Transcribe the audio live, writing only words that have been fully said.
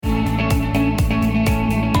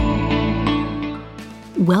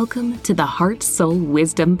Welcome to the Heart Soul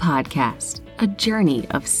Wisdom Podcast, a journey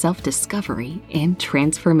of self-discovery and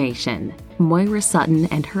transformation. Moira Sutton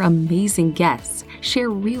and her amazing guests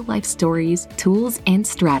share real-life stories, tools, and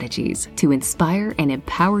strategies to inspire and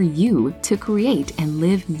empower you to create and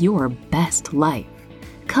live your best life.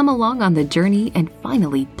 Come along on the journey and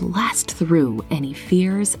finally blast through any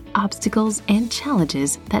fears, obstacles, and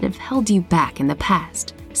challenges that have held you back in the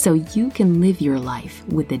past, so you can live your life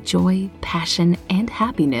with the joy, passion, and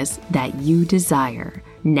happiness that you desire.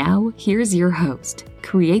 Now, here's your host,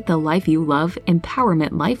 Create the Life You Love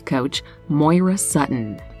Empowerment Life Coach, Moira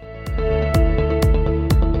Sutton.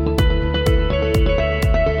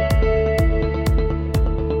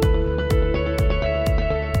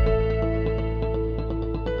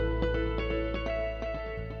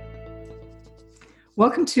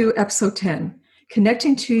 Welcome to episode 10,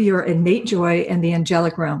 Connecting to Your Innate Joy and the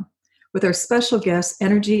Angelic Realm, with our special guest,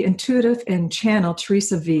 energy intuitive and channel,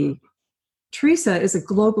 Teresa V. Teresa is a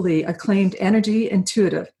globally acclaimed energy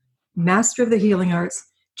intuitive, master of the healing arts,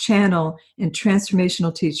 channel, and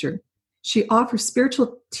transformational teacher. She offers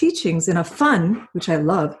spiritual teachings in a fun, which I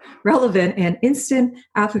love, relevant, and instant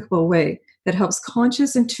applicable way that helps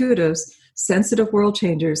conscious intuitives, sensitive world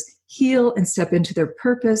changers heal and step into their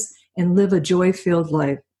purpose and live a joy-filled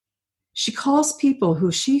life. She calls people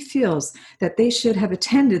who she feels that they should have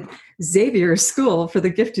attended Xavier School for the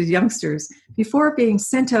Gifted Youngsters before being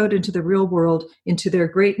sent out into the real world, into their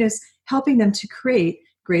greatness, helping them to create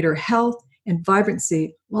greater health and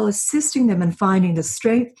vibrancy while assisting them in finding the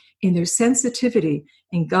strength in their sensitivity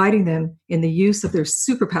and guiding them in the use of their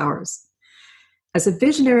superpowers. As a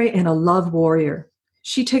visionary and a love warrior,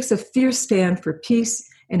 she takes a fierce stand for peace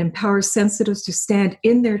and empowers sensitives to stand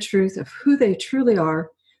in their truth of who they truly are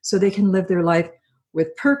so they can live their life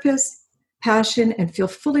with purpose, passion, and feel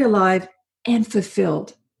fully alive and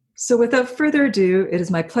fulfilled. So without further ado, it is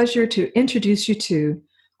my pleasure to introduce you to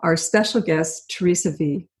our special guest, Teresa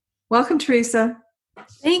V. Welcome, Teresa.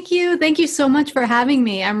 Thank you. Thank you so much for having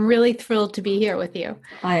me. I'm really thrilled to be here with you.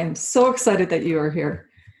 I am so excited that you are here.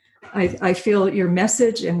 I feel your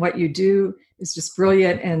message and what you do is just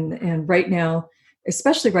brilliant. And right now,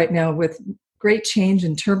 especially right now with great change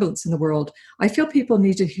and turbulence in the world, I feel people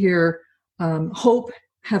need to hear hope,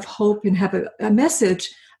 and have a message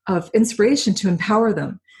of inspiration to empower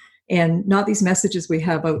them. And not these messages we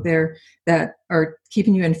have out there that are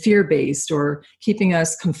keeping you in fear-based or keeping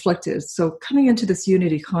us conflicted. So coming into this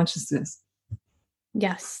unity consciousness.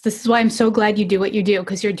 Yes, this is why I'm so glad you do what you do,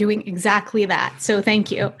 because you're doing exactly that. So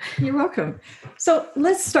thank you. You're welcome. So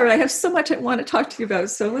let's start. I have so much I want to talk to you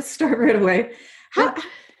about. So let's start right away.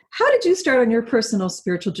 How did you start on your personal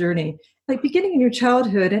spiritual journey? Like beginning in your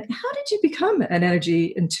childhood, and how did you become an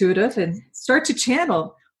energy intuitive and start to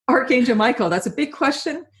channel Archangel Michael? That's a big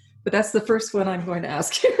question, but that's the first one I'm going to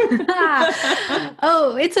ask you.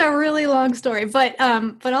 Oh, it's a really long story, but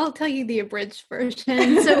I'll tell you the abridged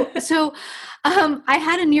version. So I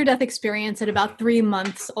had a near-death experience at about 3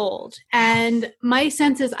 months old, and my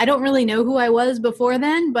sense is I don't really know who I was before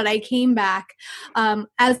then, but I came back,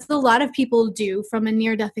 as a lot of people do from a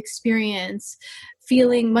near-death experience,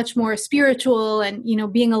 feeling much more spiritual and,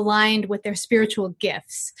 being aligned with their spiritual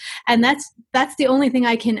gifts. And that's the only thing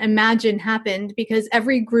I can imagine happened, because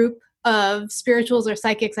every group of spirituals or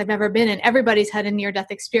psychics I've ever been in, everybody's had a near-death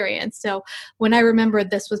experience. So when I remembered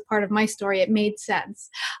this was part of my story, it made sense.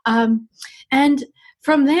 And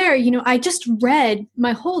from there, I just read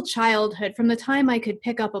my whole childhood, from the time I could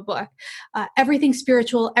pick up a book, everything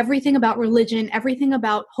spiritual, everything about religion, everything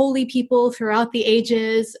about holy people throughout the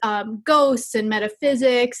ages, ghosts and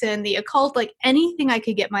metaphysics and the occult, like anything I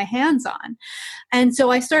could get my hands on. And so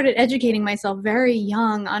I started educating myself very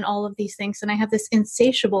young on all of these things. And I have this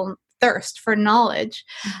insatiable thirst for knowledge,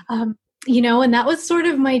 and that was sort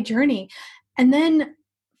of my journey. And then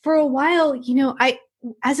for a while,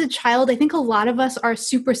 as a child, I think a lot of us are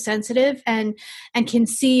super sensitive and can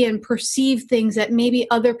see and perceive things that maybe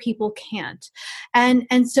other people can't.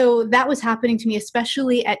 And so that was happening to me,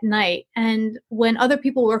 especially at night. And when other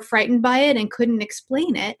people were frightened by it and couldn't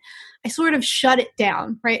explain it, I sort of shut it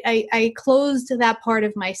down, right? I closed that part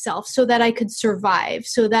of myself so that I could survive,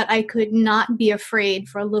 so that I could not be afraid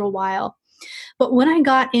for a little while. But when I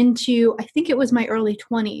got into, I think it was my early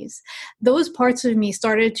 20s, those parts of me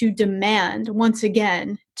started to demand once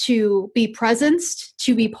again to be presenced,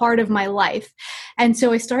 to be part of my life. And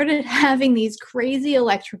so I started having these crazy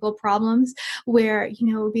electrical problems where,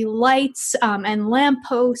 the lights and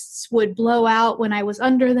lampposts would blow out when I was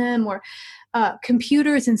under them, or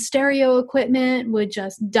computers and stereo equipment would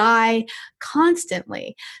just die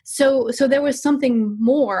constantly. So there was something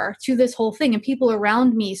more to this whole thing, and people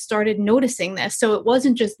around me started noticing this. So it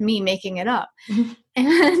wasn't just me making it up.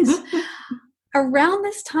 And around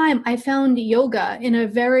this time, I found yoga in a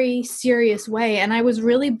very serious way, and I was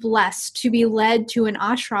really blessed to be led to an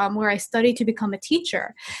ashram where I studied to become a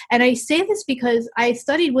teacher. And I say this because I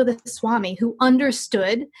studied with a Swami who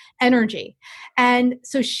understood energy. And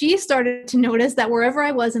so she started to notice that wherever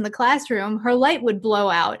I was in the classroom, her light would blow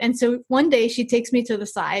out. And so one day she takes me to the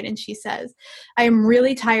side and she says, "I am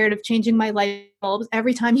really tired of changing my light bulbs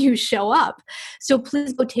every time you show up. So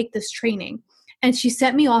please go take this training." And she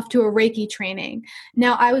sent me off to a Reiki training.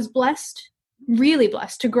 Now, I was blessed, really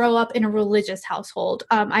blessed, to grow up in a religious household.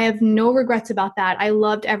 I have no regrets about that. I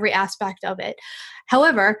loved every aspect of it.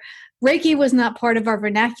 However, Reiki was not part of our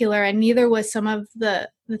vernacular, and neither was some of the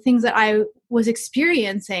things that I was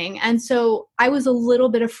experiencing. And so I was a little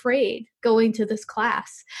bit afraid going to this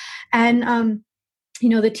class. And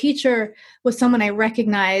the teacher was someone I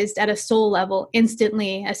recognized at a soul level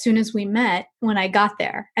instantly as soon as we met when I got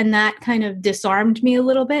there. And that kind of disarmed me a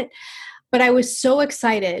little bit. But I was so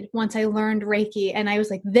excited once I learned Reiki, and I was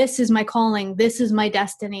like, this is my calling. This is my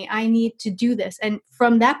destiny. I need to do this. And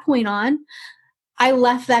from that point on, I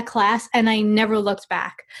left that class and I never looked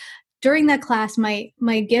back. During that class, my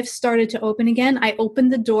gifts started to open again. I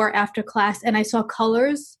opened the door after class and I saw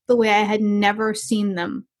colors the way I had never seen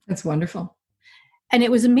them. That's wonderful. And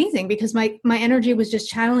it was amazing because my energy was just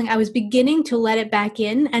channeling. I was beginning to let it back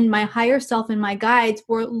in, and my higher self and my guides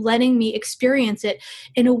were letting me experience it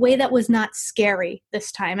in a way that was not scary this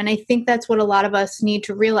time. And I think that's what a lot of us need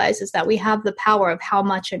to realize, is that we have the power of how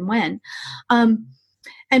much and when.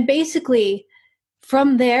 And basically,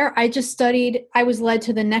 from there, I just studied. I was led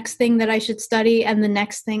to the next thing that I should study, and the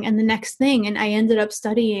next thing, and the next thing. And I ended up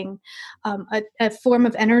studying a form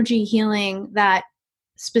of energy healing that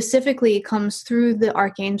specifically comes through the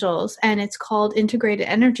archangels, and it's called integrated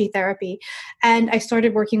energy therapy. And I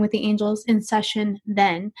started working with the angels in session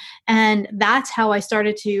then. And that's how I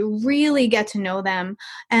started to really get to know them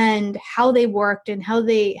and how they worked and how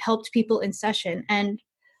they helped people in session. And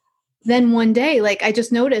then one day, I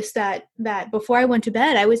just noticed that before I went to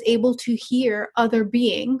bed, I was able to hear other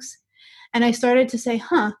beings. And I started to say,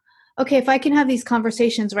 okay, if I can have these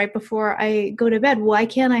conversations right before I go to bed, why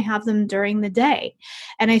can't I have them during the day?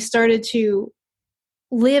 And I started to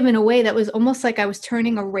live in a way that was almost like I was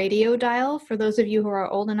turning a radio dial, for those of you who are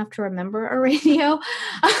old enough to remember a radio,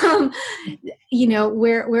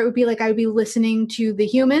 where it would be like I would be listening to the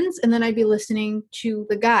humans and then I'd be listening to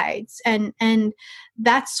the guides. And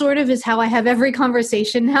that sort of is how I have every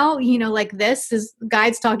conversation now, like this is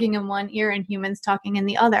guides talking in one ear and humans talking in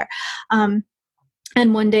the other.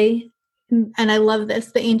 And one day, and I love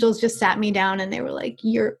this, the angels just sat me down and they were like,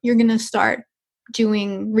 you're going to start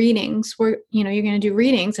doing readings. You're going to do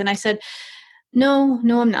readings. And I said, no,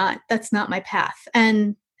 I'm not. That's not my path.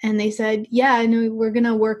 And they said, yeah, I know, we're going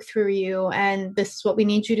to work through you. And this is what we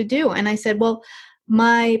need you to do. And I said, well,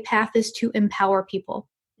 my path is to empower people,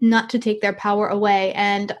 not to take their power away.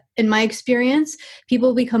 And in my experience,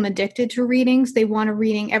 people become addicted to readings. They want a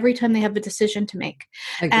reading every time they have a decision to make.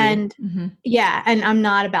 Agreed. And and I'm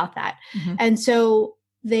not about that. Mm-hmm. And so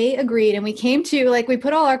they agreed, and we came to, we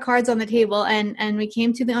put all our cards on the table, and we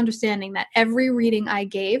came to the understanding that every reading I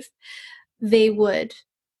gave, they would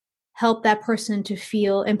help that person to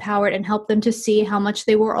feel empowered and help them to see how much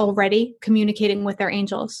they were already communicating with their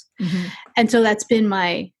angels. Mm-hmm. And so that's been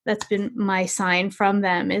my sign from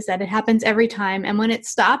them, is that it happens every time. And when it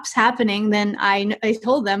stops happening, then I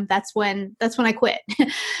told them that's when I quit.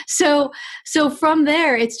 So from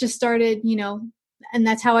there, it's just started, and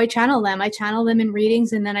that's how I channel them. I channel them in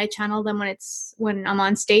readings, and then I channel them when I'm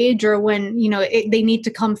on stage, or when, they need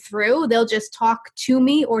to come through. They'll just talk to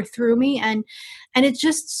me or through me. And it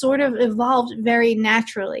just sort of evolved very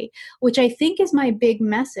naturally, which I think is my big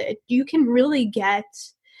message. You can really get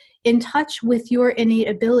in touch with your innate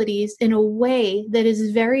abilities in a way that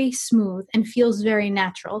is very smooth and feels very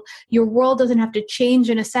natural. Your world doesn't have to change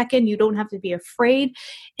in a second. You don't have to be afraid.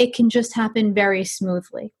 It can just happen very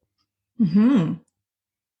smoothly. Mm-hmm.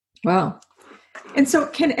 Wow. And so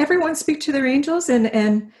can everyone speak to their angels?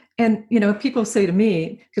 And people say to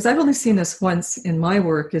me, because I've only seen this once in my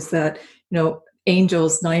work, is that,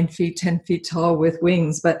 angels 9 feet, 10 feet tall with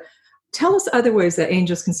wings. But tell us other ways that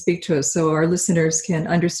angels can speak to us, so our listeners can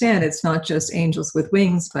understand it's not just angels with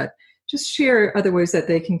wings, but just share other ways that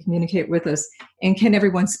they can communicate with us. And can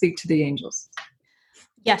everyone speak to the angels?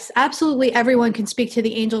 Yes, absolutely. Everyone can speak to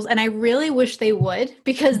the angels. And I really wish they would,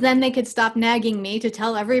 because then they could stop nagging me to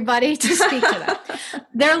tell everybody to speak to them.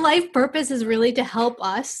 Their life purpose is really to help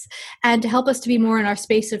us and to help us to be more in our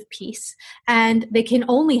space of peace. And they can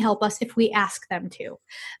only help us if we ask them to.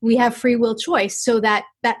 We have free will choice, so that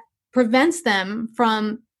prevents them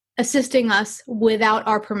from assisting us without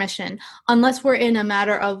our permission. Unless we're in a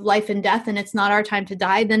matter of life and death and it's not our time to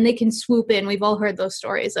die, then they can swoop in. We've all heard those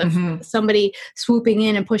stories of somebody swooping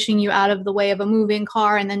in and pushing you out of the way of a moving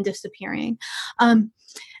car and then disappearing.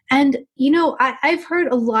 And, I've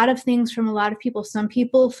heard a lot of things from a lot of people. Some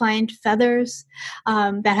people find feathers.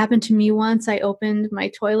 That happened to me once. I opened my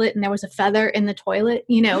toilet and there was a feather in the toilet.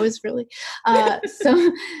 It was really,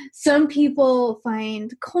 some people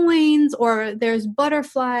find coins, or there's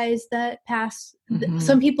butterflies that pass.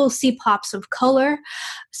 Some people see pops of color.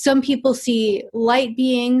 Some people see light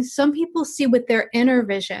beings. Some people see with their inner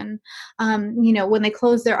vision. When they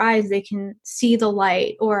close their eyes, they can see the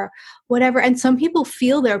light or whatever. And some people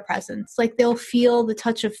feel their presence, like they'll feel the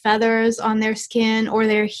touch of feathers on their skin, or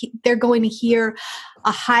they're going to hear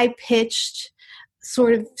a high-pitched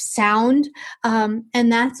sort of sound.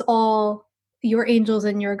 And that's all your angels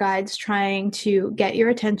and your guides trying to get your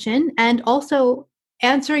attention, and also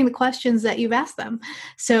answering the questions that you've asked them.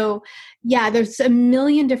 So yeah, there's a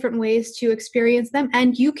million different ways to experience them,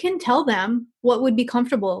 and you can tell them what would be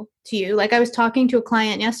comfortable to you. Like I was talking to a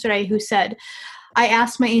client yesterday who said, I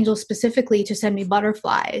asked my angels specifically to send me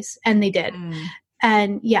butterflies, and they did.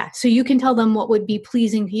 And yeah, so you can tell them what would be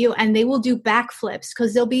pleasing to you, and they will do backflips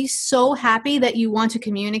because they'll be so happy that you want to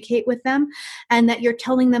communicate with them and that you're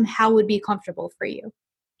telling them how would be comfortable for you.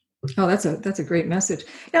 Oh, that's a great message.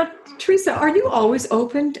 Now, Teresa, are you always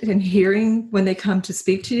open and hearing when they come to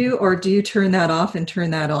speak to you, or do you turn that off and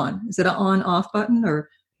turn that on? Is it an on-off button, or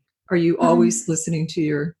are you always listening to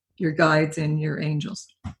your guides and your angels?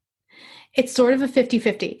 It's sort of a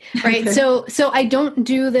 50-50, right? Okay. So I don't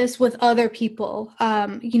do this with other people.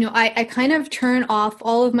 I kind of turn off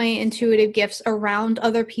all of my intuitive gifts around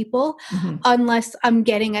other people unless I'm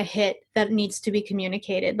getting a hit that needs to be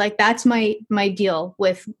communicated. Like that's my deal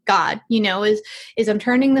with God, is I'm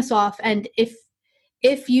turning this off. And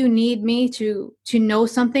if you need me to know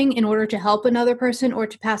something in order to help another person or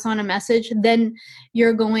to pass on a message, then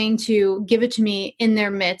you're going to give it to me in their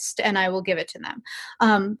midst, and I will give it to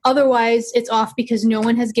them. Otherwise, it's off because no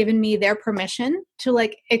one has given me their permission to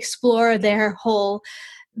explore their whole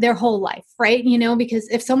life, right? Because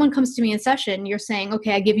if someone comes to me in session, you're saying,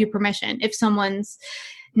 okay, I give you permission. If someone's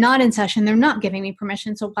not in session, they're not giving me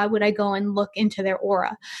permission. So why would I go and look into their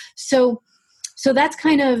aura? So that's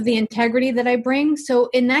kind of the integrity that I bring. So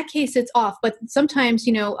in that case, it's off. But sometimes,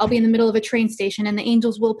 I'll be in the middle of a train station and the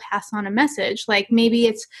angels will pass on a message. Like maybe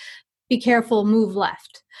it's be careful, move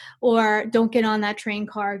left, or don't get on that train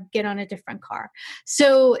car, get on a different car.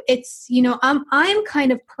 So it's, I'm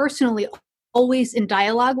kind of personally always in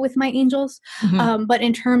dialogue with my angels. But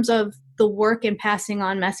in terms of the work and passing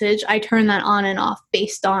on message, I turn that on and off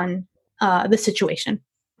based on the situation.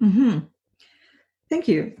 Thank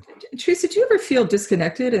you. Teresa, do you ever feel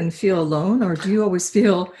disconnected and feel alone, or do you always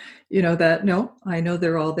feel, that, no, I know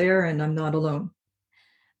they're all there and I'm not alone?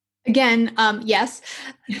 Again, yes.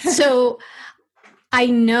 So I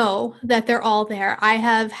know that they're all there. I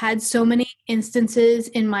have had so many instances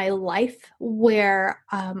in my life where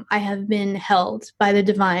I have been held by the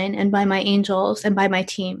divine and by my angels and by my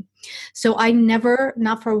team. So I never,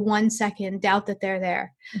 not for 1 second, doubt that they're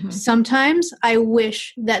there. Sometimes I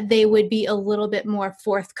wish that they would be a little bit more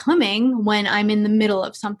forthcoming when I'm in the middle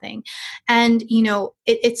of something. And,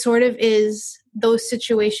 it sort of is those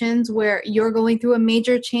situations where you're going through a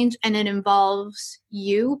major change and it involves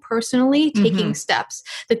you personally taking steps,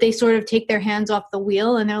 that they sort of take their hands off the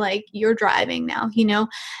wheel and they're like, you're driving now,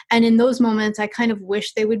 And in those moments, I kind of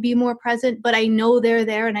wish they would be more present, but I know they're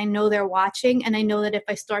there and I know they're watching. And I know that if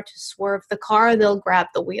I start to swerve the car, they'll grab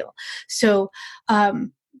the wheel. So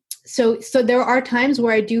there are times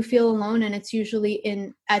where I do feel alone, and it's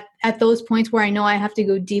usually at those points where I know I have to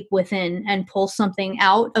go deep within and pull something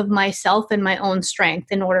out of myself and my own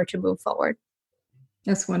strength in order to move forward.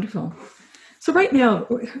 That's wonderful. So right now,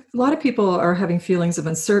 a lot of people are having feelings of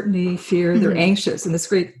uncertainty, fear, they're anxious, and this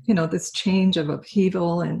great, this change of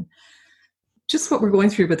upheaval and just what we're going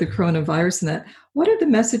through with the coronavirus and that. What are the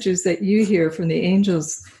messages that you hear from the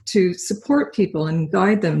angels to support people and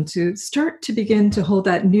guide them to start to begin to hold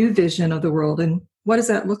that new vision of the world? And what does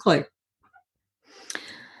that look like?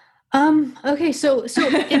 Okay, so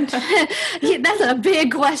yeah, that's a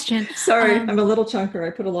big question. Sorry, I'm a little chunker.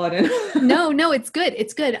 I put a lot in. No, it's good.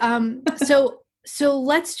 It's good. So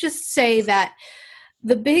let's just say that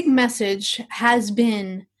the big message has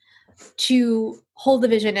been to hold the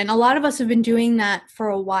vision. And a lot of us have been doing that for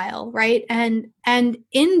a while, right? And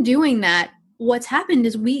in doing that, what's happened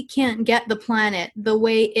is we can't get the planet the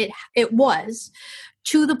way it was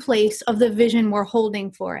to the place of the vision we're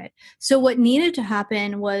holding for it. So what needed to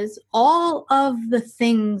happen was all of the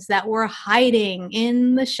things that were hiding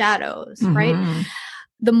in the shadows, right?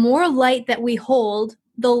 The more light that we hold,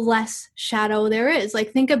 the less shadow there is.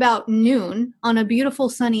 Like, think about noon on a beautiful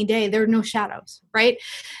sunny day. There are no shadows, right?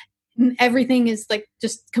 Everything is like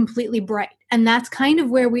just completely bright. And that's kind of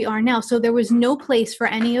where we are now. So there was no place for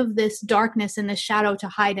any of this darkness and the shadow to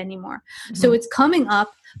hide anymore. So it's coming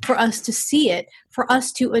up for us to see it, for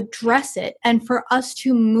us to address it, and for us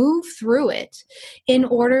to move through it in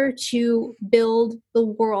order to build the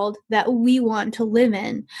world that we want to live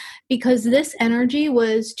in. Because this energy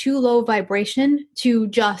was too low vibration to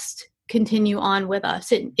just continue on with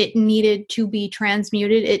us. It needed to be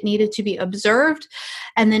transmuted. It needed to be observed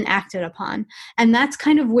and then acted upon. And that's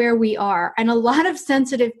kind of where we are. And a lot of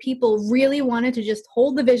sensitive people really wanted to just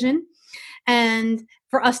hold the vision and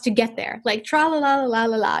for us to get there, like tra la la la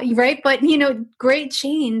la la, right? But great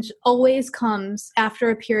change always comes after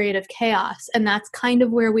a period of chaos, and that's kind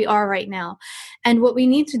of where we are right now. And what we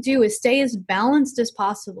need to do is stay as balanced as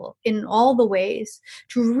possible in all the ways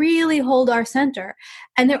to really hold our center.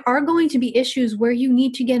 And there are going to be issues where you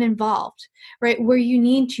need to get involved, right? Where you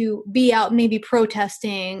need to be out maybe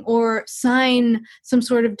protesting or sign some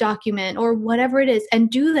sort of document or whatever it is, and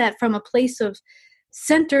do that from a place of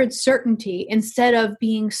centered certainty instead of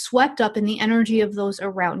being swept up in the energy of those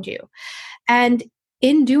around you. And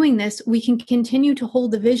in doing this, we can continue to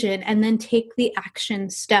hold the vision and then take the action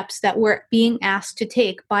steps that we're being asked to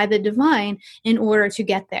take by the divine in order to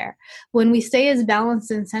get there. When we stay as balanced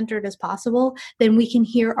and centered as possible, then we can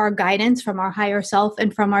hear our guidance from our higher self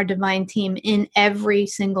and from our divine team in every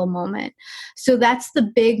single moment. So that's the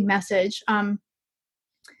big message.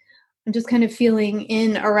 I'm just kind of feeling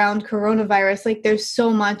in around coronavirus, like there's so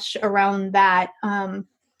much around that.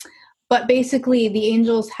 But basically the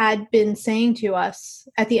angels had been saying to us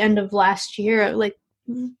at the end of last year, like,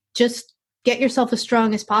 just get yourself as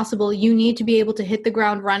strong as possible. You need to be able to hit the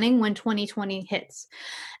ground running when 2020 hits.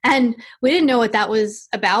 And we didn't know what that was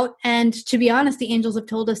about. And to be honest, the angels have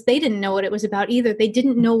told us they didn't know what it was about either. They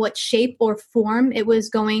didn't know what shape or form it was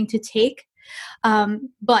going to take.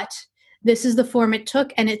 But this is the form it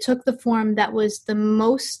took, and it took the form that was the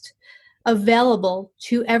most available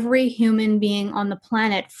to every human being on the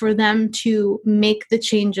planet for them to make the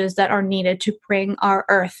changes that are needed to bring our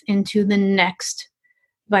Earth into the next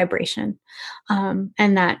vibration.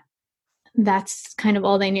 And that's kind of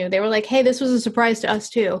all they knew. They were like, hey, this was a surprise to us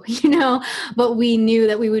too, but we knew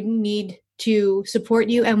that we would need to support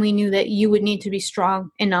you, and we knew that you would need to be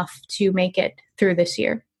strong enough to make it through this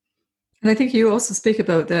year. And I think you also speak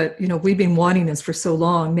about that, we've been wanting this for so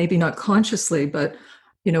long, maybe not consciously, but,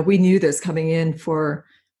 we knew this coming in for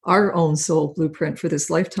our own soul blueprint for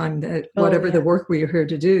this lifetime, that whatever the work we are here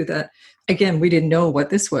to do, that, again, we didn't know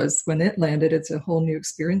what this was when it landed. It's a whole new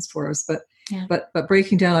experience for us. But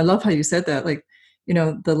breaking down, I love how you said that, like,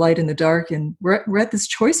 the light and the dark, and we're at this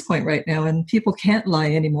choice point right now, and people can't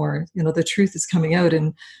lie anymore. The truth is coming out,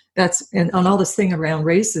 and on all this thing around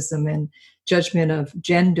racism and judgment of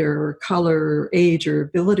gender or color or age or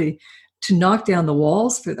ability, to knock down the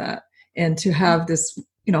walls for that and to have this,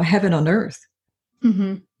 heaven on earth.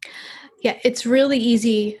 Mm-hmm. Yeah, it's really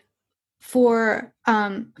easy for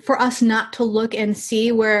us not to look and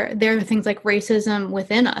see where there are things like racism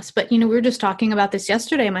within us. But, we were just talking about this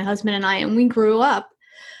yesterday, my husband and I, and we grew up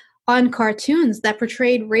on cartoons that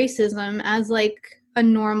portrayed racism as like a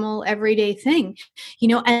normal everyday thing,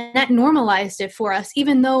 and that normalized it for us.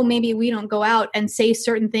 Even though maybe we don't go out and say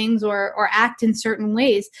certain things or act in certain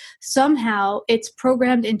ways, somehow it's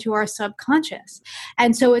programmed into our subconscious.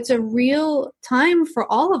 And so it's a real time for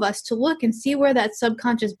all of us to look and see where that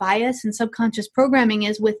subconscious bias and subconscious programming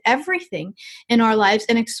is with everything in our lives,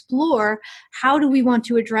 and explore, how do we want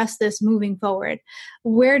to address this moving forward?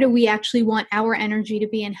 Where do we actually want our energy to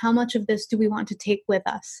be, and how much of this do we want to take with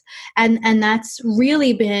us? And that's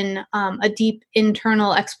really been a deep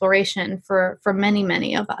internal exploration for many,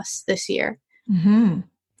 many of us this year. Mm-hmm.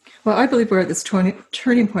 Well, I believe we're at this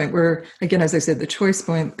turning point where, again, as I said, the choice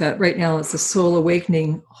point, that right now it's a soul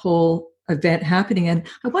awakening whole event happening. And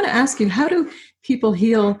I want to ask you, how do people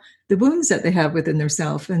heal the wounds that they have within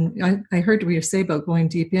themselves? And I heard what you say about going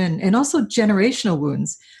deep in, and also generational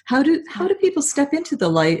wounds. How do people step into the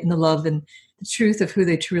light and the love and the truth of who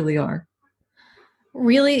they truly are?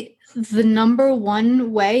 Really the number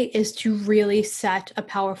one way is to really set a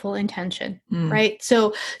powerful intention, right?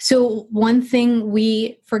 So one thing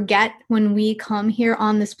we forget when we come here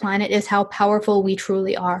on this planet is how powerful we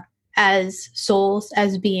truly are as souls,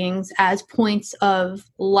 as beings, as points of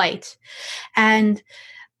light. And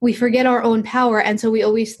we forget our own power. And so we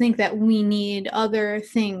always think that we need other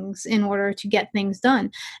things in order to get things done.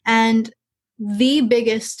 And the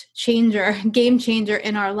biggest game changer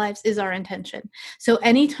in our lives is our intention. So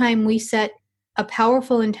anytime we set a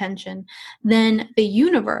powerful intention, then the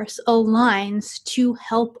universe aligns to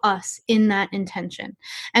help us in that intention.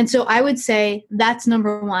 And so I would say that's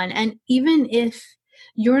number one. And even if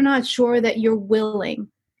you're not sure that you're willing,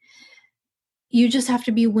 you just have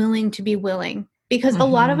to be willing to be willing. Because a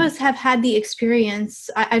lot of us have had the experience,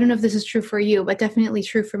 I don't know if this is true for you, but definitely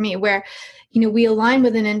true for me, where, we align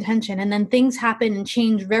with an intention and then things happen and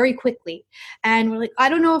change very quickly. And we're like, I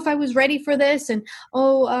don't know if I was ready for this. And,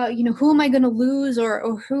 who am I going to lose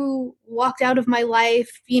or who walked out of my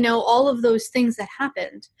life? All of those things that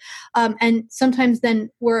happened. And sometimes then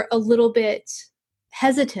we're a little bit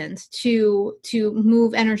hesitant to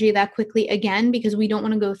move energy that quickly again, because we don't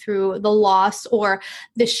want to go through the loss or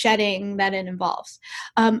the shedding that it involves.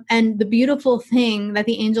 And the beautiful thing that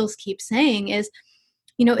the angels keep saying is,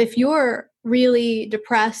 if you're really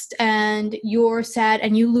depressed and you're sad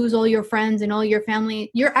and you lose all your friends and all your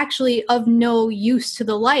family, you're actually of no use to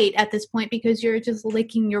the light at this point, because you're just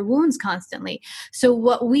licking your wounds constantly. So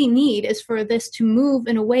what we need is for this to move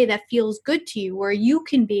in a way that feels good to you, where you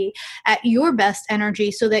can be at your best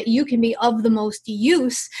energy so that you can be of the most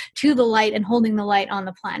use to the light and holding the light on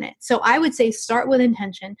the planet. So I would say start with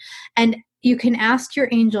intention, and you can ask your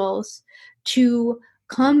angels to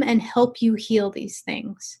come and help you heal these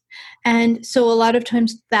things. And so a lot of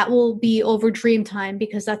times that will be over dream time,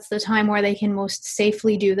 because that's the time where they can most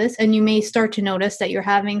safely do this. And you may start to notice that you're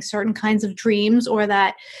having certain kinds of dreams, or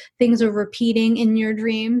that things are repeating in your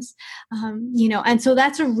dreams, and so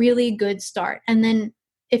that's a really good start. And then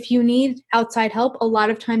if you need outside help, a lot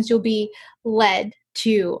of times you'll be led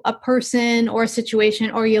to a person or a situation,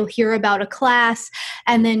 or you'll hear about a class,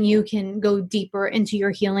 and then you can go deeper into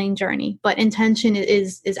your healing journey. But intention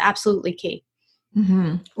is absolutely key.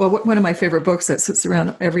 Mm-hmm. Well, one of my favorite books that sits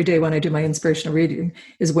around every day when I do my inspirational reading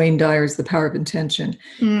is Wayne Dyer's The Power of Intention.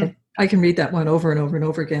 And I can read that one over and over and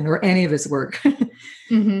over again, or any of his work.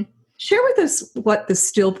 Share with us what the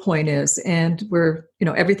still point is, and where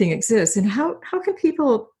everything exists, and how can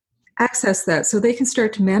people access that so they can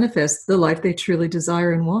start to manifest the life they truly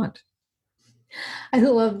desire and want? I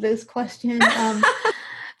love this question.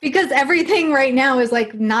 Because everything right now is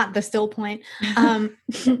like not the still point.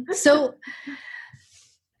 So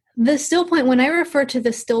the still point, when I refer to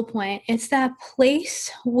the still point, it's that place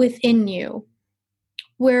within you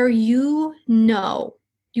where you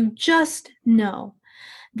just know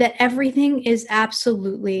that everything is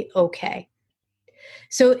absolutely okay.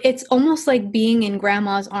 So it's almost like being in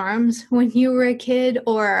grandma's arms when you were a kid,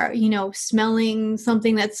 or, smelling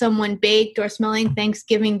something that someone baked, or smelling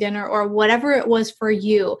Thanksgiving dinner, or whatever it was for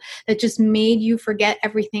you that just made you forget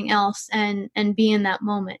everything else and be in that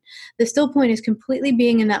moment. The still point is completely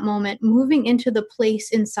being in that moment, moving into the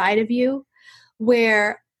place inside of you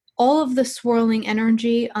where all of the swirling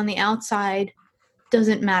energy on the outside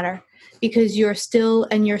doesn't matter, because you're still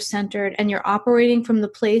and you're centered and you're operating from the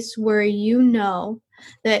place where you know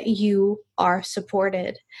that you are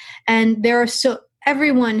supported. And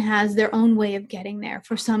everyone has their own way of getting there.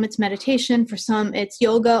 For some, it's meditation. For some, it's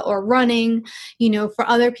yoga or running. For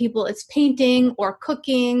other people, it's painting or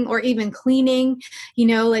cooking or even cleaning.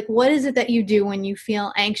 Like, what is it that you do when you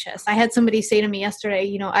feel anxious? I had somebody say to me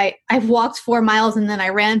yesterday, I walked 4 miles and then I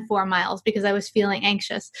ran 4 miles because I was feeling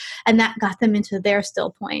anxious, and that got them into their still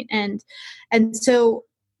point. And so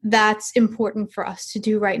that's important for us to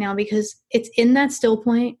do right now, because it's in that still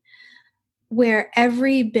point where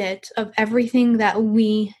every bit of everything that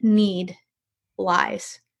we need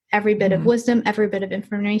lies. Every bit of wisdom, every bit of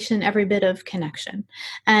information, every bit of connection.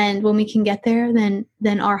 And when we can get there,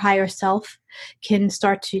 then our higher self can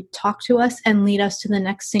start to talk to us and lead us to the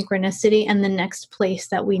next synchronicity and the next place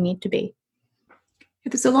that we need to be.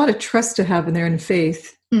 There's a lot of trust to have in there, and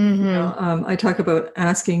faith. I talk about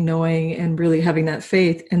asking, knowing, and really having that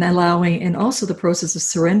faith, and allowing, and also the process of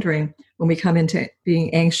surrendering when we come into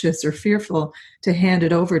being anxious or fearful, to hand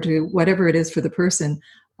it over to whatever it is for the person,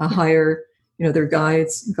 a higher, their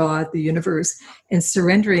guides, God, the universe. And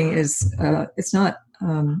surrendering is, it's not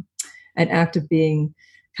an act of being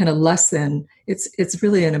kind of less than. It's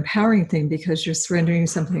really an empowering thing, because you're surrendering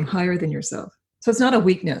something higher than yourself. So it's not a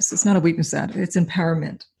weakness. It's not a weakness, it's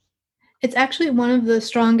empowerment. It's actually one of the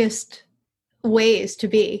strongest ways to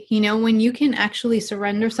be. When you can actually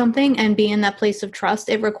surrender something and be in that place of trust,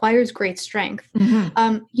 it requires great strength.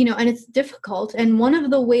 And it's difficult. And one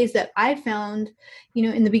of the ways that I found,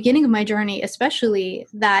 in the beginning of my journey, especially,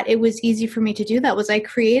 that it was easy for me to do that was I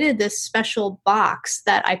created this special box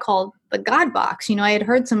that I called the God box. I had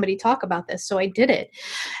heard somebody talk about this, so I did it.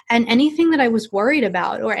 And anything that I was worried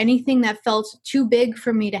about or anything that felt too big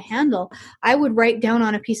for me to handle, I would write down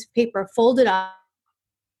on a piece of paper, fold it up,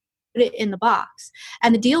 put it in the box.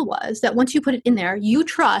 And the deal was that once you put it in there, you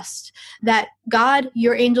trust that God,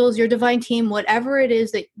 your angels, your divine team, whatever it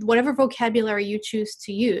is, that whatever vocabulary you choose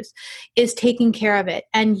to use, is taking care of it.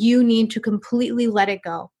 And you need to completely let it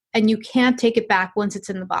go. And you can't take it back once it's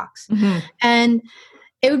in the box. And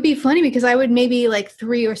it would be funny because I would maybe like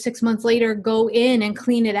 3 or 6 months later go in and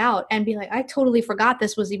clean it out and be like, I totally forgot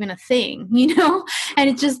this was even a thing, and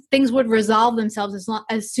it just, things would resolve themselves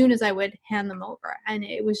as soon as I would hand them over. And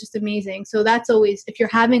it was just amazing. So that's always, if you're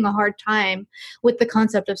having a hard time with the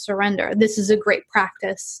concept of surrender, this is a great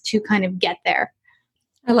practice to kind of get there.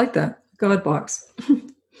 I like that. God box.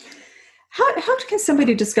 How can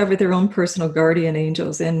somebody discover their own personal guardian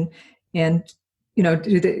angels and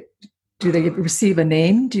do they receive a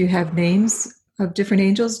name? Do you have names of different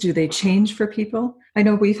angels? Do they change for people? I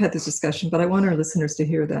know we've had this discussion, but I want our listeners to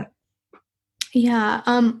hear that. Yeah.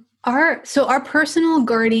 Our personal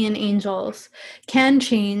guardian angels can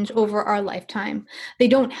change over our lifetime. They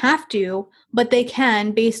don't have to, but they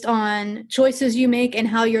can, based on choices you make and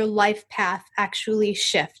how your life path actually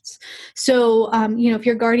shifts. So, if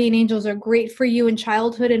your guardian angels are great for you in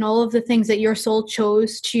childhood and all of the things that your soul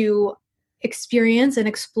chose to experience and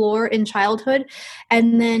explore in childhood,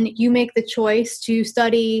 and then you make the choice to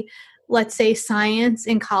study, let's say, science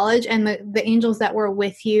in college, and the angels that were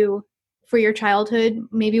with you for your childhood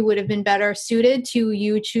maybe would have been better suited to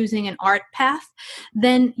you choosing an art path,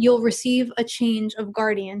 then you'll receive a change of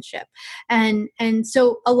guardianship. And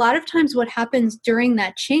so a lot of times what happens during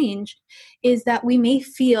that change is that we may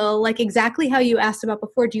feel like, exactly how you asked about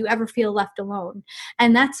before, do you ever feel left alone?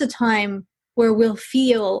 And that's a time where we'll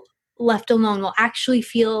feel left alone. We'll actually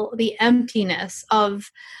feel the emptiness of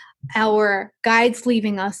our guides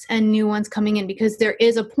leaving us and new ones coming in, because there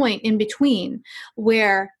is a point in between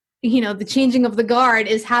where the changing of the guard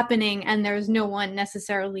is happening and there's no one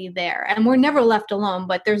necessarily there. And we're never left alone,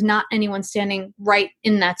 but there's not anyone standing right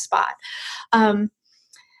in that spot.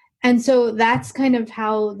 And so that's kind of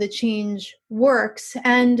how the change works.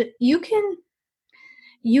 And you can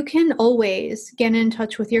always get in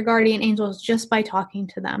touch with your guardian angels just by talking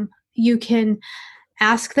to them. You can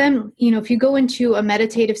ask them, if you go into a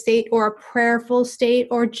meditative state or a prayerful state,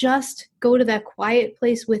 or just go to that quiet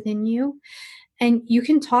place within you, and you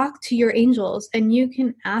can talk to your angels and you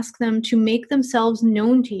can ask them to make themselves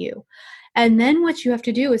known to you. And then what you have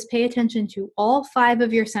to do is pay attention to all 5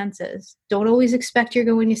 of your senses. Don't always expect you're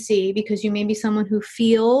going to see, because you may be someone who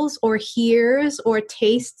feels or hears or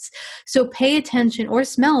tastes. So pay attention, or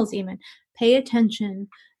smells even. Pay attention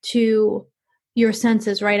to your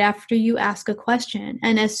senses right after you ask a question.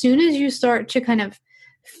 And as soon as you start to kind of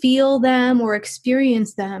feel them or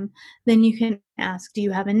experience them, then you can ask, do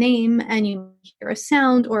you have a name? And you hear a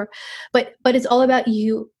sound, but it's all about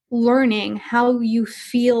you learning how you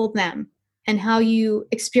feel them and how you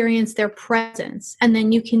experience their presence. And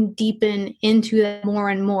then you can deepen into that more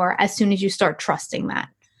and more as soon as you start trusting that.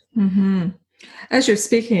 Mm-hmm. As you're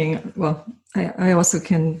speaking, well, I also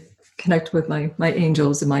can connect with my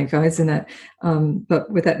angels and my guides in that. But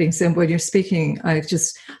with that being said, when you're speaking,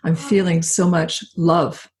 I'm feeling so much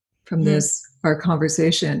love from this, our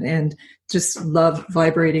conversation, and just love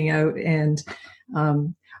vibrating out. And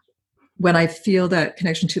when I feel that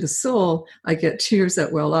connection to the soul, I get tears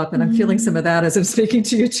that well up, and I'm feeling some of that as I'm speaking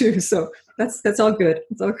to you too. So that's all good.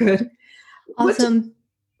 It's all good. Awesome.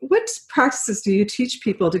 What practices do you teach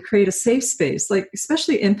people to create a safe space, like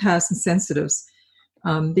especially empaths and sensitives?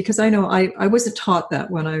 Because I know I wasn't taught that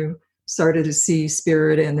when I started to see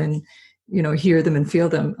spirit and then, hear them and feel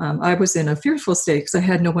them. I was in a fearful state because I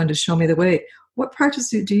had no one to show me the way. What practice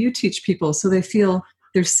do you teach people so they feel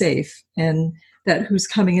they're safe and that who's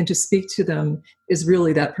coming in to speak to them is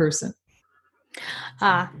really that person?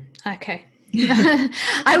 Okay.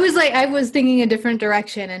 I was thinking a different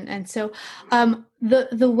direction. And so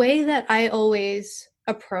the way that I always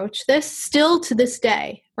approach this, still to this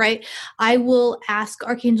day, right? I will ask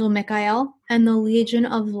Archangel Michael and the Legion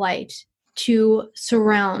of Light to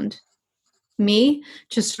surround me,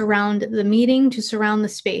 to surround the meeting, to surround the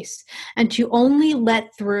space, and to only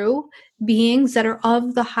let through beings that are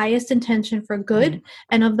of the highest intention for good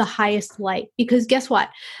and of the highest light. Because guess what?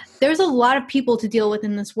 There's a lot of people to deal with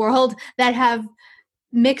in this world that have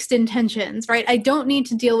mixed intentions, right? I don't need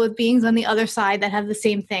to deal with beings on the other side that have the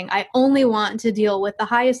same thing. I only want to deal with the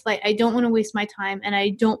highest light. I don't want to waste my time, and I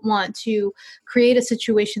don't want to create a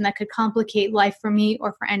situation that could complicate life for me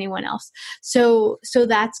or for anyone else. So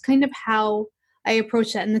that's kind of how I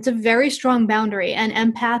approach that. And it's a very strong boundary, and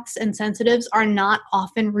empaths and sensitives are not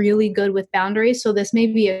often really good with boundaries. So this may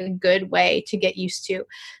be a good way to get used to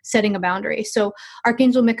setting a boundary. So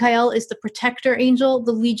Archangel Michael is the protector angel,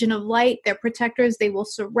 the Legion of Light. They're protectors. They will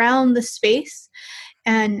surround the space.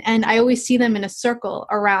 And I always see them in a circle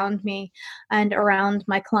around me and around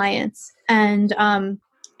my clients. And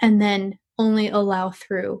then only allow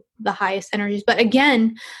through the highest energies. But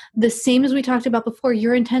again, the same as we talked about before,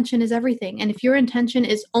 your intention is everything. And if your intention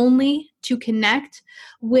is only to connect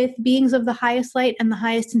with beings of the highest light and the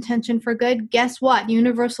highest intention for good, guess what?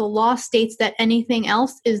 Universal law states that anything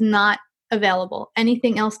else is not available.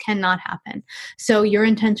 Anything else cannot happen. So your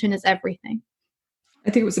intention is everything. I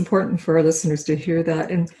think it was important for our listeners to hear that.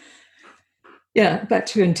 And yeah, back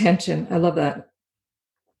to intention. I love that.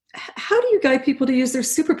 How do you guide people to use their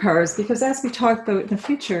superpowers? Because as we talked about in the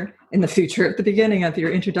future, at the beginning of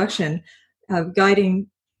your introduction, guiding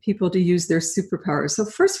people to use their superpowers. So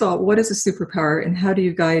first of all, what is a superpower, and how do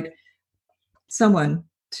you guide someone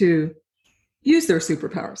to use their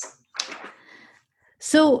superpowers?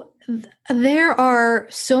 So there are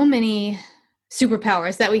so many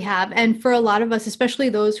superpowers that we have. And for a lot of us, especially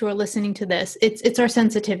those who are listening to this, it's our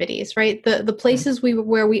sensitivities, right? The places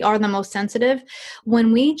where we are the most sensitive,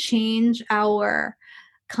 when we change our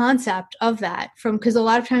concept of that because a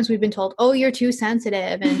lot of times we've been told, oh, you're too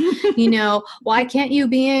sensitive, and why can't you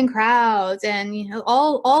be in crowds, and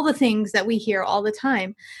all the things that we hear all the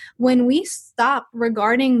time. When we stop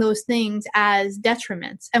regarding those things as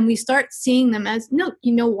detriments and we start seeing them as, no,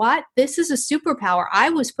 you know what, this is a superpower.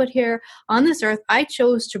 I was put here on this earth. I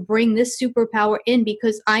chose to bring this superpower in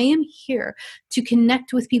because I am here to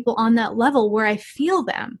connect with people on that level where I feel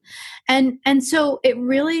them. And so it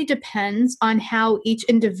really depends on how each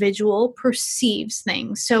individual perceives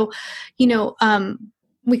things. So,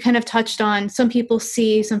 we kind of touched on, some people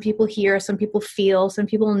see, some people hear, some people feel, some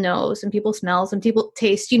people know, some people smell, some people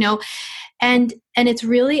taste, and it's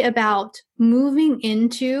really about moving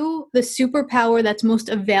into the superpower that's most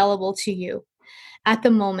available to you at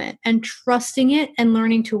the moment and trusting it and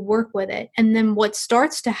learning to work with it. And then what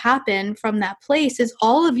starts to happen from that place is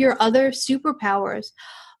all of your other superpowers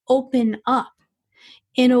open up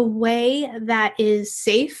in a way that is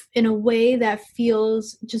safe, in a way that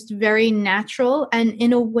feels just very natural, and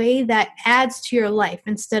in a way that adds to your life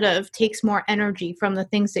instead of takes more energy from the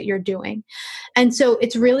things that you're doing. And so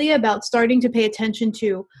it's really about starting to pay attention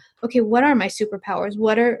to, okay, what are my superpowers?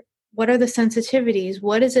 What are the sensitivities?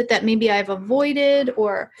 What is it that maybe I've avoided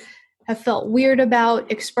or have felt weird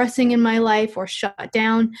about expressing in my life or shut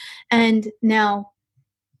down? And now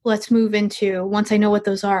let's move into, once I know what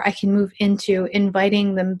those are, I can move into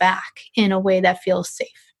inviting them back in a way that feels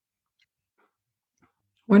safe.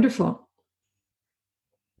 Wonderful.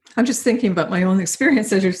 I'm just thinking about my own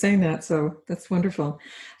experience as you're saying that. So that's wonderful.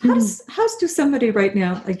 How do somebody right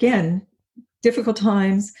now, again, difficult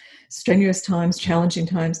times, strenuous times, challenging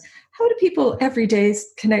times, how do people every day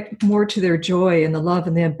connect more to their joy and the love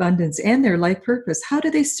and the abundance and their life purpose? How do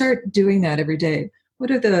they start doing that every day? What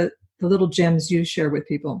are the little gems you share with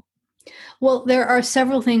people? Well, there are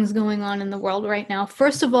several things going on in the world right now.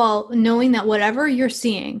 First of all, knowing that whatever you're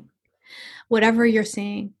seeing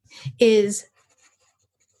is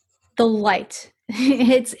the light.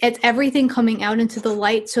 It's everything coming out into the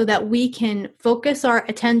light so that we can focus our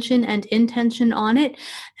attention and intention on it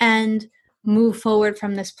and move forward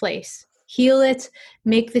from this place. Heal it,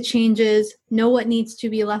 make the changes, know what needs to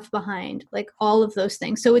be left behind, like all of those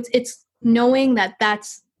things. So it's knowing that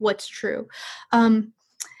that's what's true.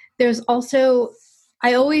 There's also,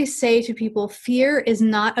 I always say to people, fear is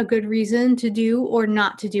not a good reason to do or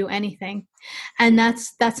not to do anything. And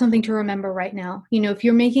that's something to remember right now. If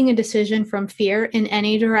you're making a decision from fear in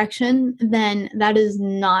any direction, then that is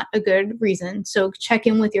not a good reason. So check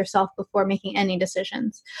in with yourself before making any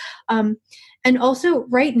decisions. And also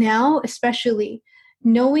right now, especially,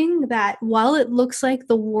 knowing that while it looks like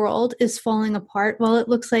the world is falling apart, while it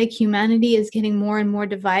looks like humanity is getting more and more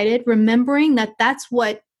divided, remembering that that's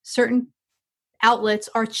what certain outlets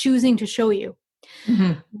are choosing to show you.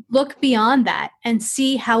 Mm-hmm. Look beyond that and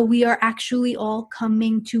see how we are actually all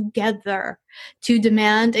coming together to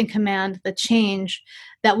demand and command the change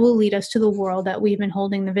that will lead us to the world that we've been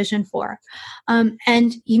holding the vision for. And,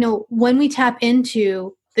 when we tap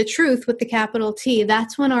into the truth with the capital T,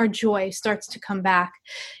 that's when our joy starts to come back.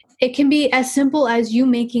 It can be as simple as you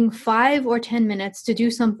making 5 or 10 minutes to do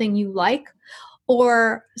something you like,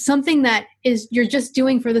 or something that is you're just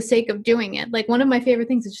doing for the sake of doing it. Like one of my favorite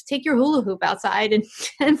things is just take your hula hoop outside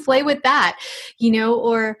and play with that,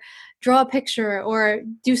 or draw a picture or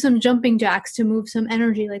do some jumping jacks to move some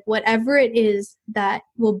energy, like whatever it is that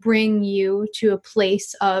will bring you to a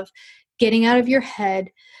place of getting out of your head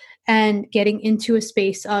and getting into a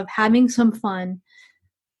space of having some fun,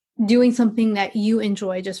 doing something that you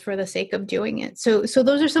enjoy just for the sake of doing it. So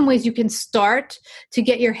those are some ways you can start to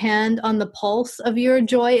get your hand on the pulse of your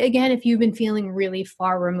joy again if you've been feeling really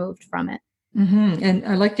far removed from it. Mm-hmm. And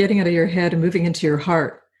I like getting out of your head and moving into your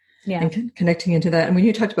heart and connecting into that. And when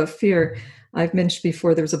you talked about fear, I've mentioned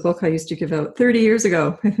before, there was a book I used to give out 30 years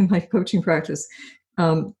ago in my coaching practice.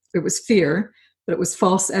 It was Fear, but it was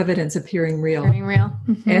False Evidence Appearing Real.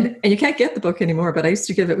 Mm-hmm. And you can't get the book anymore, but I used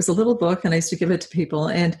to give it was a little book, and I used to give it to people.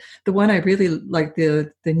 And the one I really liked,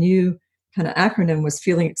 the new kind of acronym, was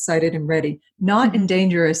Feeling Excited and Ready, not in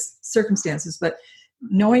dangerous circumstances, but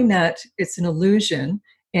knowing that it's an illusion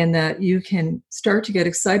and that you can start to get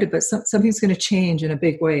excited, but something's going to change in a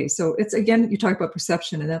big way. So it's, again, you talk about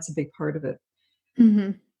perception, and that's a big part of it.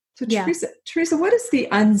 Mm-hmm. So Teresa, what is the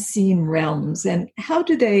unseen realms, and how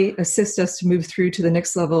do they assist us to move through to the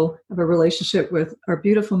next level of a relationship with our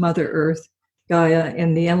beautiful Mother Earth, Gaia,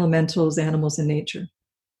 and the elementals, animals, and nature?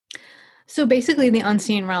 So basically the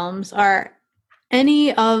unseen realms are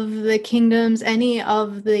any of the kingdoms, any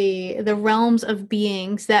of the realms of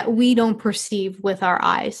beings that we don't perceive with our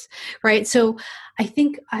eyes, right? So I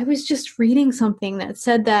think I was just reading something that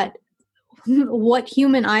said that what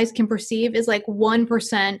human eyes can perceive is like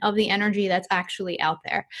 1% of the energy that's actually out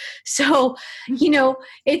there. So,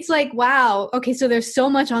 it's like, wow, okay, so there's so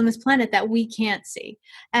much on this planet that we can't see.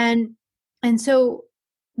 And so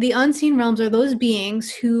the unseen realms are those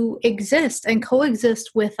beings who exist and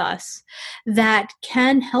coexist with us that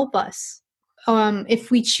can help us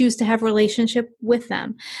if we choose to have a relationship with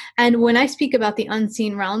them. And when I speak about the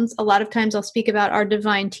unseen realms, a lot of times I'll speak about our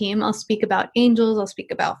divine team. I'll speak about angels. I'll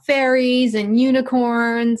speak about fairies and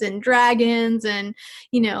unicorns and dragons and,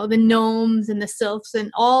 the gnomes and the sylphs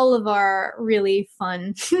and all of our really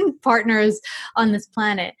fun partners on this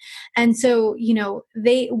planet. And so,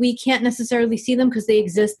 we can't necessarily see them because they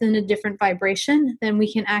exist in a different vibration than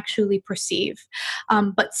we can actually perceive.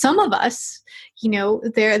 But some of us,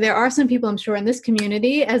 there are some people, I'm sure, in this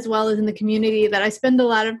community, as well as in the community that I spend a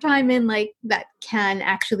lot of time in, like, that can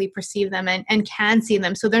actually perceive them and can see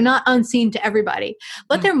them. So they're not unseen to everybody,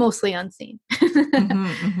 but they're mostly unseen.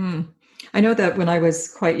 I know that when I was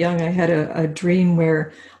quite young, I had a dream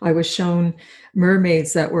where I was shown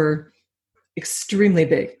mermaids that were extremely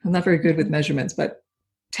big. I'm not very good with measurements, but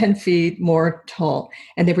 10 feet more tall.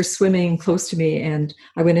 And they were swimming close to me. And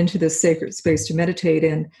I went into this sacred space to meditate.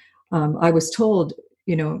 And I was told,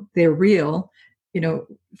 they're real,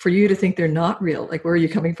 for you to think they're not real. Like, where are you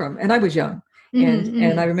coming from? And I was young.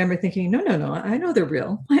 And I remember thinking, no, I know they're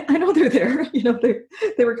real. I know they're there.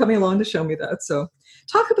 They were coming along to show me that. So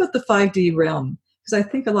talk about the 5D realm, because I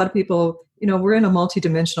think a lot of people, we're in a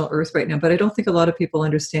multidimensional Earth right now, but I don't think a lot of people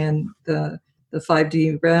understand the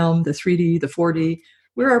 5D realm, the 3D, the 4D.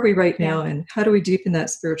 Where are we right now, and how do we deepen that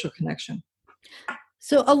spiritual connection?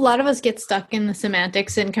 So a lot of us get stuck in the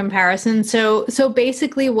semantics and comparison. So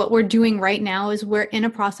basically what we're doing right now is we're in a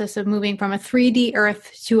process of moving from a 3D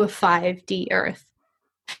Earth to a 5D Earth.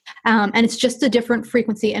 And it's just a different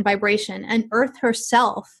frequency and vibration. And Earth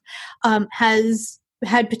herself has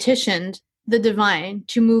had petitioned the divine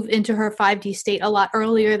to move into her 5D state a lot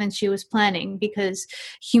earlier than she was planning, because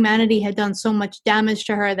humanity had done so much damage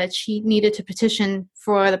to her that she needed to petition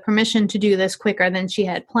for the permission to do this quicker than she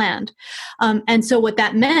had planned. And so what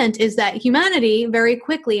that meant is that humanity very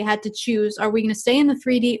quickly had to choose, are we going to stay in the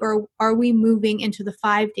 3D or are we moving into the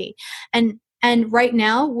 5D? And right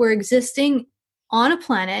now we're existing on a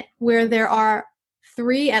planet where there are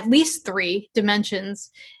at least three dimensions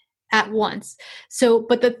at once. So,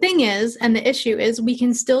 but the thing is, and the issue is, we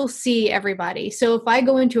can still see everybody. So if I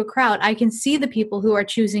go into a crowd, I can see the people who are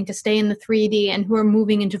choosing to stay in the 3D and who are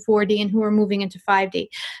moving into 4D and who are moving into 5D.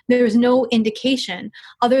 There's no indication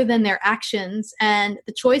other than their actions and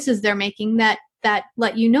the choices they're making that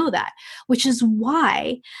let you know that, which is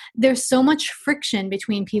why there's so much friction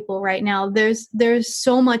between people right now. There's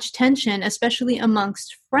so much tension, especially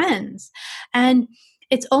amongst friends. And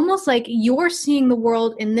it's almost like you're seeing the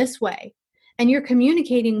world in this way, and you're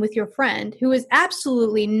communicating with your friend who is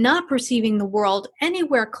absolutely not perceiving the world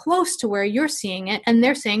anywhere close to where you're seeing it. And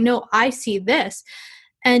they're saying, no, I see this.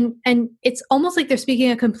 and it's almost like they're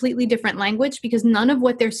speaking a completely different language because none of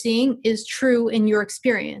what they're seeing is true in your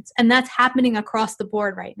experience, and that's happening across the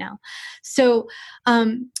board right now. So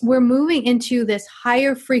we're moving into this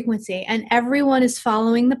higher frequency, and everyone is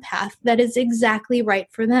following the path that is exactly right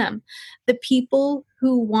for them. The people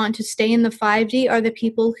who want to stay in the 5D are the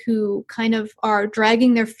people who kind of are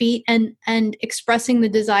dragging their feet and expressing the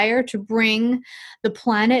desire to bring the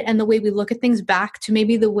planet and the way we look at things back to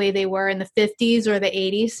maybe the way they were in the 50s or the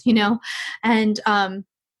 80s, and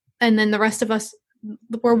then the rest of us,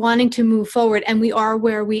 we're wanting to move forward, and we are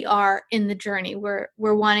where we are in the journey. We're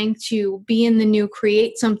wanting to be in the new,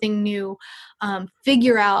 create something new,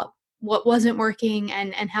 figure out what wasn't working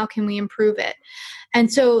and how can we improve it.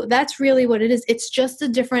 And so that's really what it is. It's just a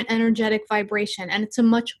different energetic vibration, and it's a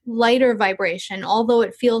much lighter vibration. Although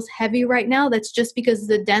it feels heavy right now, that's just because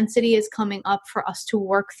the density is coming up for us to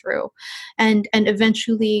work through. And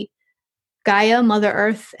eventually Gaia, Mother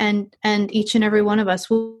Earth, and each and every one of us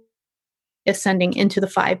will be ascending into the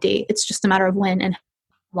 5D. It's just a matter of when and how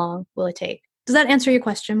long will it take. Does that answer your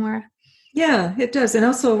question, Maura? Yeah, it does. And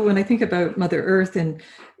also when I think about Mother Earth and,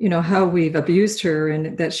 how we've abused her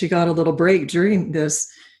and that she got a little break during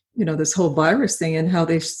this, this whole virus thing, and how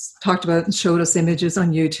they talked about and showed us images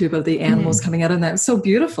on YouTube of the animals coming out, and that was so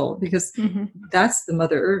beautiful because that's the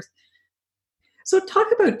Mother Earth. So talk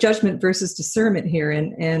about judgment versus discernment here,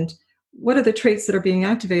 and what are the traits that are being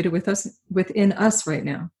activated within us right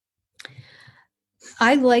now?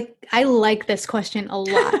 I like this question a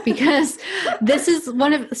lot because this is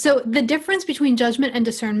so the difference between judgment and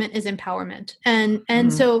discernment is empowerment.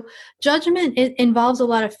 And so judgment, it involves a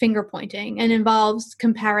lot of finger pointing and involves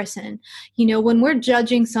comparison. When we're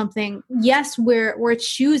judging something, yes, we're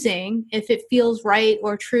choosing if it feels right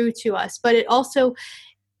or true to us, but it also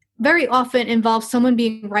very often involves someone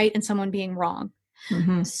being right and someone being wrong.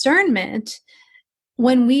 Discernment,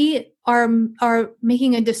 when we are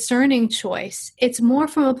making a discerning choice, it's more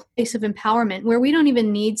from a place of empowerment where we don't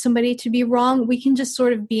even need somebody to be wrong. We can just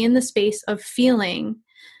sort of be in the space of feeling,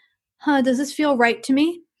 does this feel right to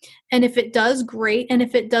me? And if it does, great. And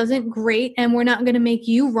if it doesn't, great. And we're not going to make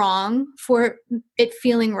you wrong for it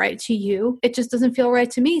feeling right to you. It just doesn't feel right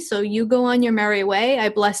to me. So you go on your merry way. I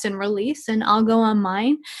bless and release, and I'll go on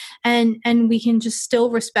mine. And we can just still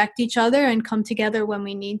respect each other and come together when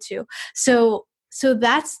we need to. So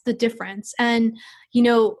that's the difference. And,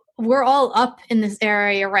 we're all up in this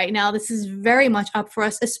area right now. This is very much up for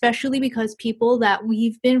us, especially because people that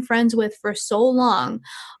we've been friends with for so long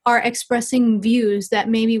are expressing views that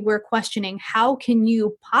maybe we're questioning. How can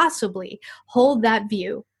you possibly hold that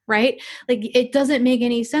view, right? Like, it doesn't make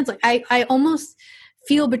any sense. Like, I almost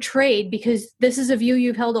feel betrayed because this is a view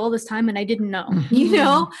you've held all this time and I didn't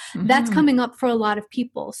know, that's coming up for a lot of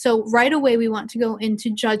people. So right away we want to go into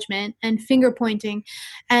judgment and finger pointing.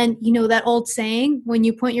 And that old saying, when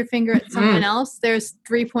you point your finger at someone else, there's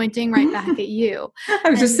 3 pointing right back at you. I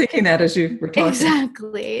was just thinking that as you were talking.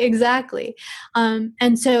 Exactly.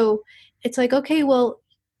 And so it's like, okay, well,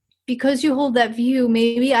 because you hold that view,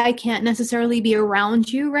 maybe I can't necessarily be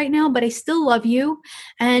around you right now, but I still love you.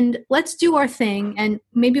 And let's do our thing. And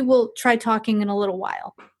maybe we'll try talking in a little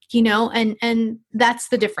while, and that's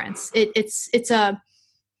the difference. The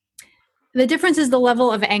difference is the level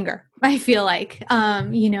of anger, I feel like,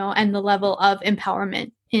 and the level of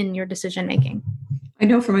empowerment in your decision making. I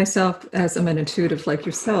know for myself, as I'm an intuitive like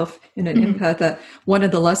yourself and an empath, that one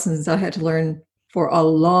of the lessons I had to learn for a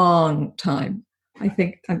long time, I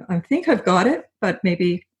think I've got it, but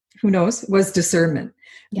maybe, who knows, was discernment.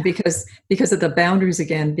 Yeah. Because of the boundaries,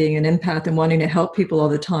 again, being an empath and wanting to help people all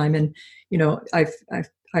the time. And,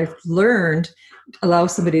 I've learned allow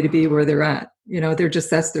somebody to be where they're at.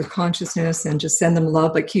 That's their consciousness, and just send them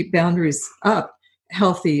love, but keep boundaries up,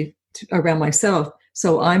 healthy around myself.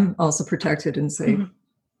 So I'm also protected and safe.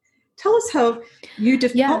 Tell us how you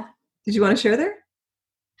did you want to share there?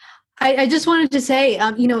 I just wanted to say,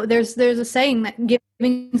 there's a saying that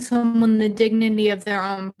giving someone the dignity of their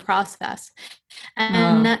own process.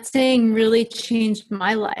 And that saying really changed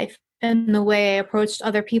my life and the way I approached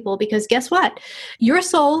other people, because guess what? Your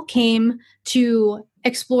soul came to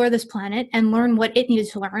explore this planet and learn what it needed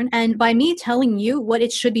to learn. And by me telling you what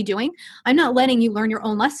it should be doing, I'm not letting you learn your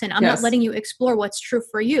own lesson. I'm not letting you explore what's true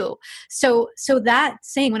for you. So that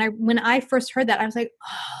saying, when I first heard that, I was like,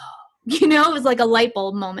 oh, it was like a light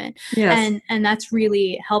bulb moment. Yes. And that's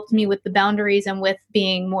really helped me with the boundaries and with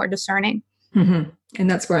being more discerning. And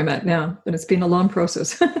that's where I'm at now, but it's been a long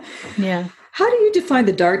process. Yeah. How do you define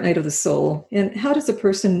the dark night of the soul, and how does a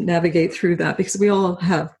person navigate through that? Because we all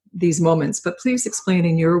have these moments, but please explain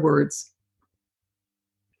in your words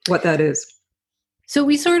what that is. So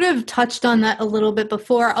we sort of touched on that a little bit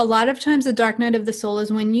before. A lot of times the dark night of the soul is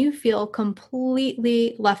when you feel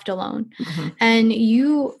completely left alone and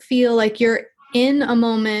you feel like you're in a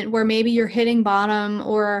moment where maybe you're hitting bottom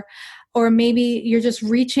or maybe you're just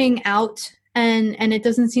reaching out and it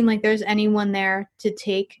doesn't seem like there's anyone there to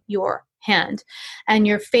take your hand, and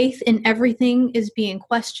your faith in everything is being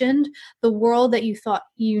questioned. The world that you thought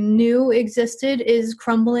you knew existed is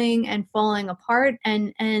crumbling and falling apart,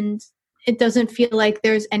 and it doesn't feel like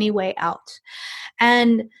there's any way out.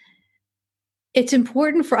 And it's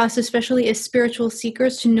important for us, especially as spiritual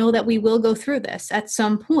seekers, to know that we will go through this at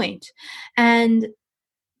some point. And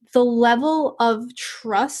the level of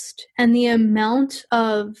trust and the amount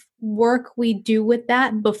of work we do with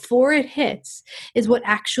that before it hits is what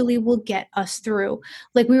actually will get us through.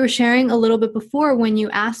 Like we were sharing a little bit before when you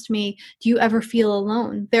asked me, do you ever feel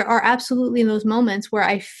alone? There are absolutely those moments where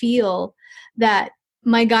I feel that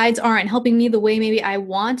my guides aren't helping me the way maybe I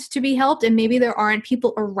want to be helped, and maybe there aren't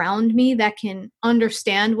people around me that can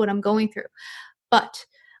understand what I'm going through. But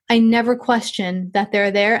I never question that they're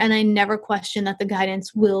there, and I never question that the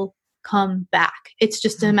guidance will come back. It's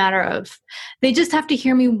just a matter of, they just have to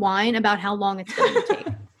hear me whine about how long it's going to take.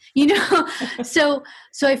 You know, so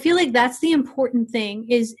I feel like that's the important thing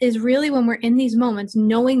is really when we're in these moments,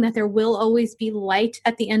 knowing that there will always be light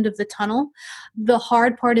at the end of the tunnel. The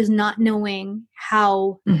hard part is not knowing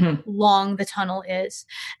how long the tunnel is,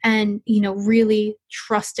 and, you know, really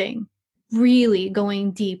trusting, really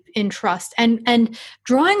going deep in trust and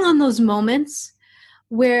drawing on those moments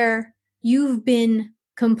where you've been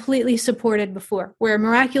completely supported before, where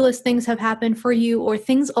miraculous things have happened for you, or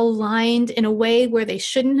things aligned in a way where they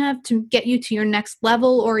shouldn't have to get you to your next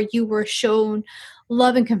level, or you were shown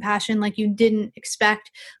love and compassion like you didn't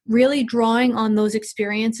expect. Really drawing on those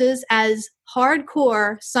experiences as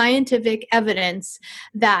hardcore scientific evidence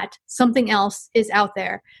that something else is out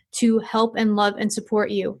there to help and love and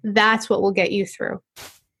support you. That's what will get you through.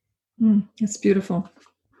 That's beautiful.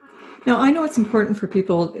 Now, I know it's important for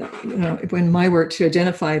people, you know, in my work, to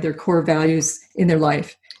identify their core values in their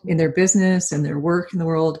life, in their business, and their work in the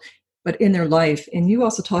world, but in their life. And you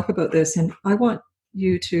also talk about this, and I want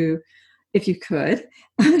you to, if you could,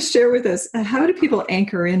 share with us, how do people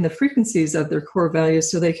anchor in the frequencies of their core values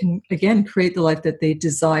so they can, again, create the life that they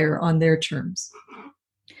desire on their terms?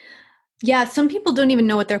 Yeah, some people don't even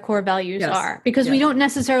know what their core values are, because we don't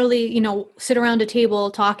necessarily, you know, sit around a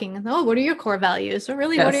table talking and, oh, what are your core values? Or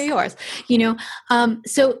really, what are yours? You know,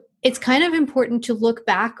 so it's kind of important to look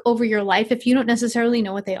back over your life if you don't necessarily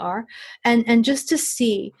know what they are, and just to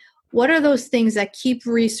see what are those things that keep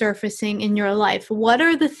resurfacing in your life. What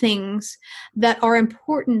are the things that are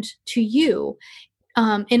important to you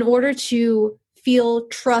in order to feel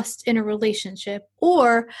trust in a relationship?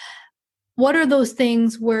 Or what are those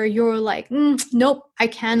things where you're like, nope, I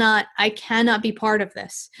cannot be part of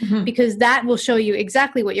this, because that will show you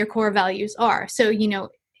exactly what your core values are. So, you know,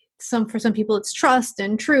 for some people it's trust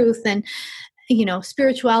and truth and, you know,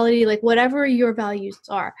 spirituality, like whatever your values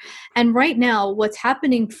are. And right now, what's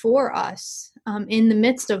happening for us in the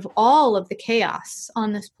midst of all of the chaos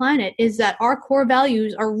on this planet is that our core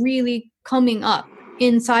values are really coming up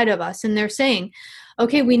inside of us. And they're saying,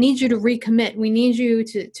 okay, we need you to recommit. We need you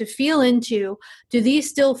to feel into, do these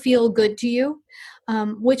still feel good to you?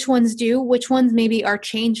 Which ones do? Which ones maybe are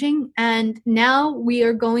changing? And now we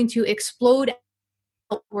are going to explode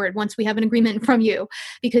outward once we have an agreement from you,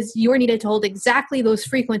 because you're needed to hold exactly those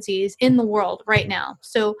frequencies in the world right now.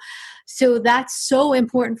 So that's so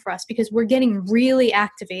important for us, because we're getting really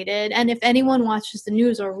activated. And if anyone watches the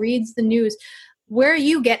news or reads the news, where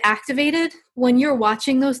you get activated when you're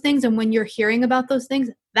watching those things and when you're hearing about those things,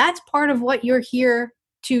 that's part of what you're here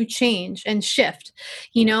to change and shift,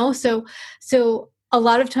 you know? So a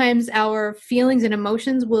lot of times our feelings and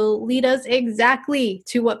emotions will lead us exactly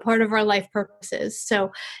to what part of our life purpose is.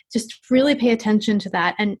 So just really pay attention to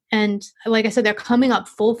that. And like I said, they're coming up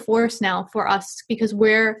full force now for us, because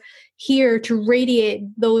we're here to radiate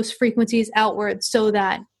those frequencies outward so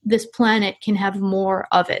that this planet can have more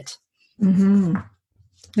of it.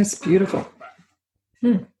 That's beautiful.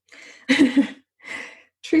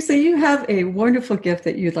 Teresa, you have a wonderful gift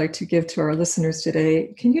that you'd like to give to our listeners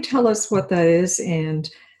today. Can you tell us what that is and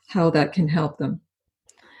how that can help them?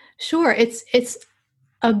 Sure. It's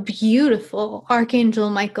a beautiful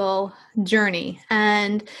Archangel Michael journey,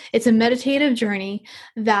 and it's a meditative journey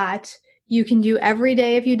that you can do every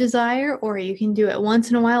day if you desire, or you can do it once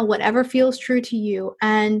in a while, whatever feels true to you.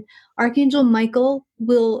 And Archangel Michael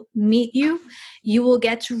will meet you. You will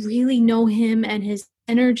get to really know him and his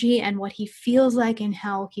energy and what he feels like and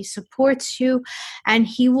how he supports you. And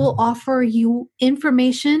he will offer you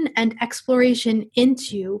information and exploration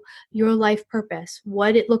into your life purpose,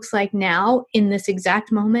 what it looks like now in this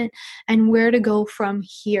exact moment, and where to go from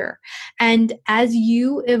here. And as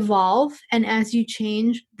you evolve and as you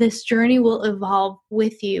change, this journey will evolve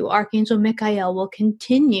with you. Archangel Michael will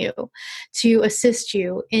continue to assist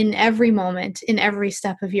you in every moment, in every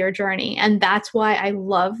step of your journey. And that's why I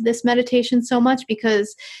love this meditation so much,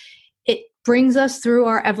 because it brings us through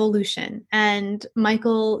our evolution. And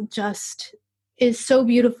Michael just is so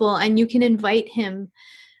beautiful, and you can invite him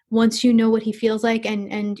once you know what he feels like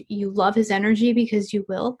and you love his energy, because you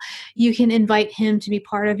will. You can invite him to be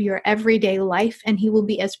part of your everyday life, and he will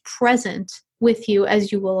be as present with you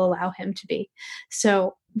as you will allow him to be.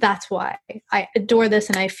 So that's why I adore this,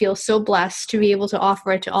 and I feel so blessed to be able to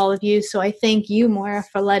offer it to all of you. So I thank you, Moira,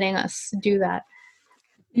 for letting us do that.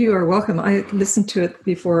 You are welcome. I listened to it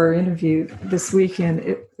before our interview this weekend.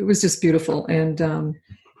 It was just beautiful. And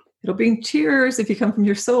it'll bring tears if you come from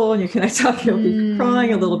your soul, and you can talk, you'll be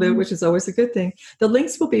crying a little bit, which is always a good thing. The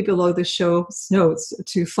links will be below the show's notes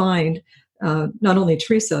to find not only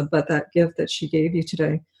Teresa, but that gift that she gave you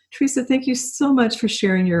today. Teresa, thank you so much for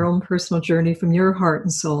sharing your own personal journey from your heart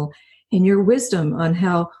and soul, and your wisdom on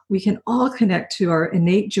how we can all connect to our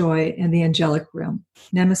innate joy and the angelic realm.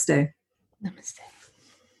 Namaste. Namaste.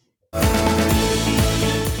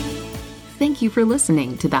 Thank you for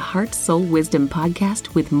listening to the Heart Soul Wisdom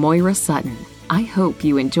Podcast with Moira Sutton. I hope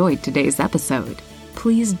you enjoyed today's episode.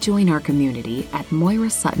 Please join our community at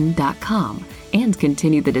moirasutton.com and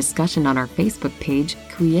continue the discussion on our Facebook page,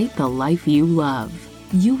 Create the Life You Love.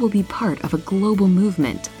 You will be part of a global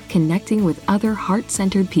movement, connecting with other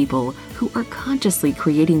heart-centered people who are consciously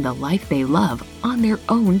creating the life they love on their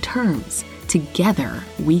own terms. Together,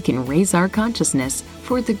 we can raise our consciousness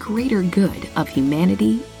for the greater good of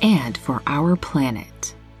humanity and for our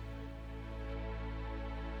planet.